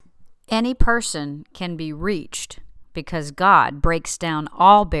Any person can be reached because God breaks down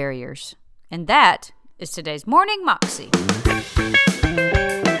all barriers. And that is today's Morning Moxie.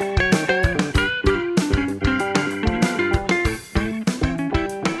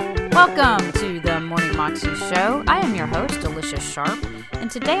 Welcome to the Morning Moxie Show. I am your host, Alicia Sharp,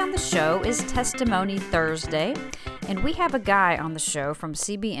 and today on the show is Testimony Thursday. And we have a guy on the show from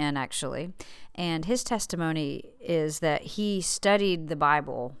CBN, actually, and his testimony is that he studied the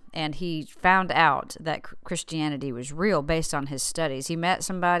Bible and he found out that Christianity was real based on his studies. He met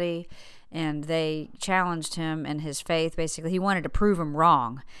somebody and they challenged him in his faith. Basically, he wanted to prove him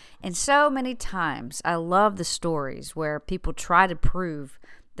wrong. And so many times, I love the stories where people try to prove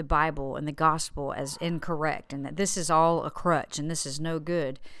the Bible and the gospel as incorrect and that this is all a crutch and this is no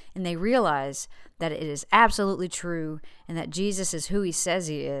good. And they realize that it is absolutely true and that Jesus is who he says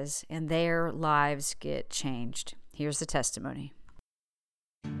he is, and their lives get changed. Here's the testimony.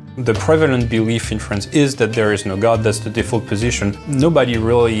 The prevalent belief in France is that there is no God. That's the default position. Nobody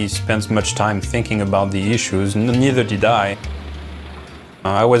really spends much time thinking about the issues, neither did I.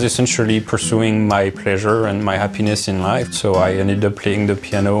 I was essentially pursuing my pleasure and my happiness in life, so I ended up playing the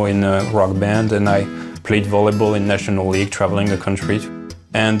piano in a rock band and I played volleyball in National League, traveling the country.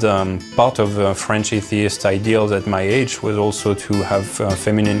 And part of French atheist ideals at my age was also to have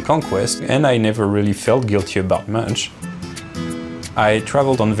feminine conquest, and I never really felt guilty about much. I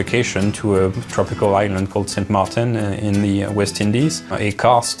traveled on vacation to a tropical island called Saint Martin in the West Indies. A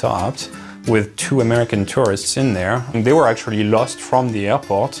car stopped with two American tourists in there. They were actually lost from the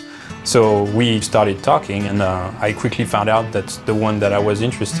airport, so we started talking, and I quickly found out that the one that I was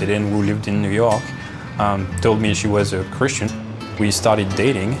interested in, who lived in New York, told me she was a Christian. We started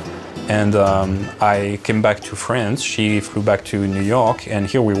dating, and I came back to France. She flew back to New York, and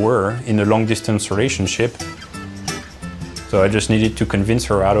here we were in a long-distance relationship. So I just needed to convince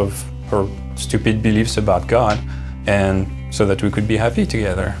her out of her stupid beliefs about God, and so that we could be happy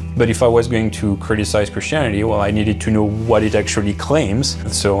together. But if I was going to criticize Christianity, well, I needed to know what it actually claims.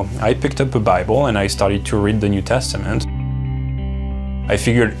 So I picked up a Bible and I started to read the New Testament. I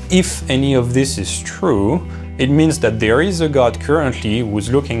figured if any of this is true, it means that there is a God currently who's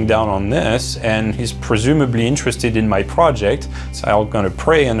looking down on this and he's presumably interested in my project, so I'm gonna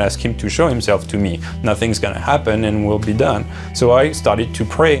pray and ask him to show himself to me. Nothing's gonna happen and we'll be done. So I started to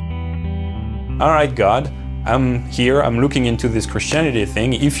pray. All right, God, I'm here, I'm looking into this Christianity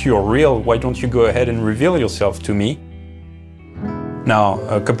thing. If you're real, why don't you go ahead and reveal yourself to me? Now,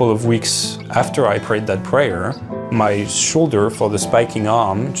 a couple of weeks after I prayed that prayer, my shoulder for the spiking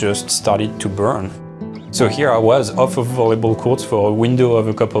arm just started to burn. So here I was off of volleyball courts for a window of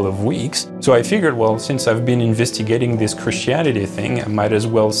a couple of weeks. So I figured, well, since I've been investigating this Christianity thing, I might as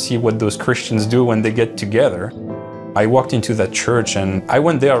well see what those Christians do when they get together. I walked into that church and I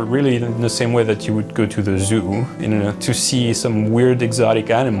went there really in the same way that you would go to the zoo, to see some weird exotic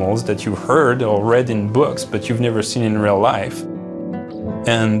animals that you heard or read in books, but you've never seen in real life.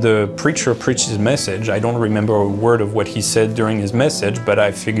 And the preacher preached his message. I don't remember a word of what he said during his message, but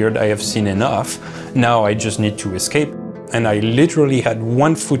I figured I have seen enough. Now I just need to escape. And I literally had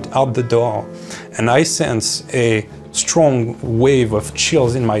one foot out the door, and I sensed a strong wave of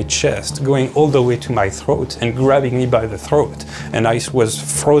chills in my chest going all the way to my throat and grabbing me by the throat. And I was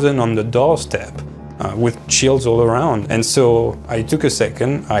frozen on the doorstep with chills all around. And so I took a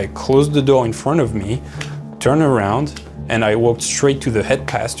second, I closed the door in front of me, turned around, and I walked straight to the head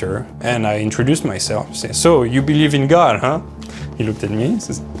pastor and I introduced myself. I said, "So you believe in God, huh?" He looked at me and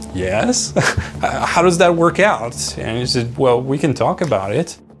says, "Yes." "How does that work out?" And he said, "Well, we can talk about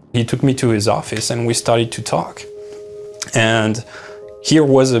it." He took me to his office and we started to talk. And here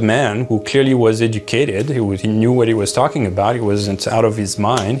was a man who clearly was educated. He knew what he was talking about. He wasn't out of his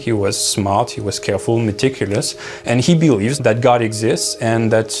mind. He was smart, he was careful, meticulous, and he believes that God exists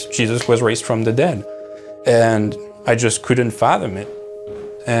and that Jesus was raised from the dead. And I just couldn't fathom it.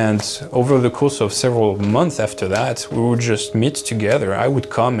 And over the course of several months after that, we would just meet together. I would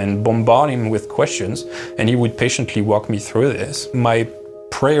come and bombard him with questions, and he would patiently walk me through this. My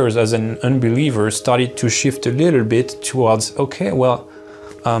prayers as an unbeliever started to shift a little bit towards, okay, well,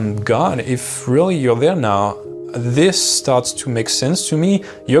 God, if really you're there now, this starts to make sense to me.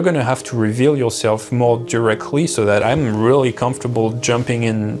 You're going to have to reveal yourself more directly so that I'm really comfortable jumping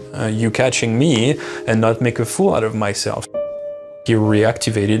in, you catching me, and not make a fool out of myself. He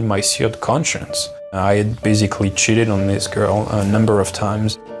reactivated my seared conscience. I had basically cheated on this girl a number of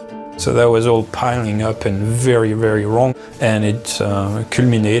times. So that was all piling up and very, very wrong. And it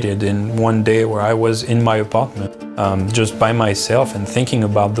culminated in one day where I was in my apartment, just by myself and thinking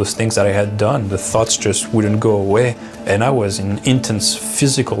about those things that I had done. The thoughts just wouldn't go away. And I was in intense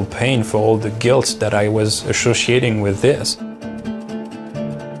physical pain for all the guilt that I was associating with this.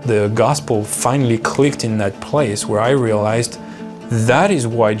 The gospel finally clicked in that place where I realized that is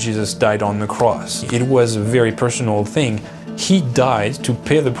why Jesus died on the cross. It was a very personal thing. He died to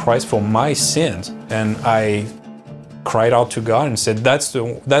pay the price for my sins. And I cried out to God and said, that's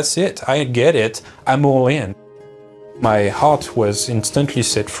it. I get it. I'm all in. My heart was instantly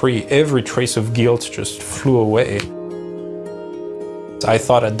set free. Every trace of guilt just flew away. I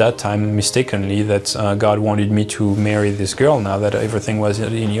thought at that time, mistakenly, that God wanted me to marry this girl now that everything was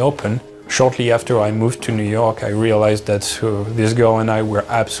in the open. Shortly after I moved to New York, I realized that this girl and I were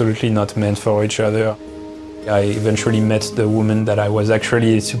absolutely not meant for each other. I eventually met the woman that I was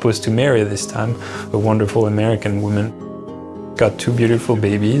actually supposed to marry this time, a wonderful American woman. Got 2 beautiful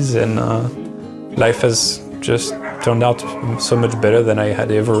babies, and life has just turned out so much better than I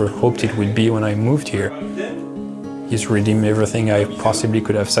had ever hoped it would be when I moved here. He's redeemed everything I possibly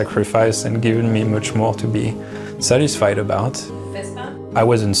could have sacrificed and given me much more to be satisfied about. I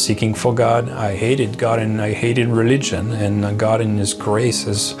wasn't seeking for God. I hated God and I hated religion, and God in His grace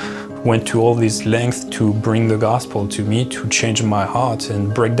has went to all these lengths to bring the gospel to me, to change my heart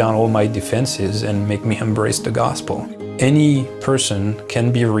and break down all my defenses and make me embrace the gospel. Any person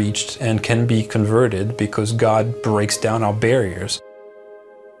can be reached and can be converted because God breaks down our barriers.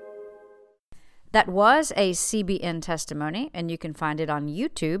 That was a CBN testimony, and you can find it on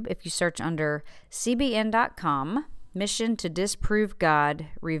YouTube if you search under cbn.com, Mission to Disprove God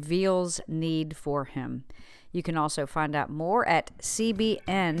Reveals Need for Him. You can also find out more at cbn.com.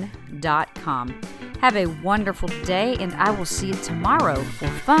 Have a wonderful day, and I will see you tomorrow for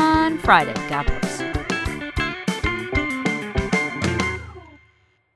Fun Friday. God bless.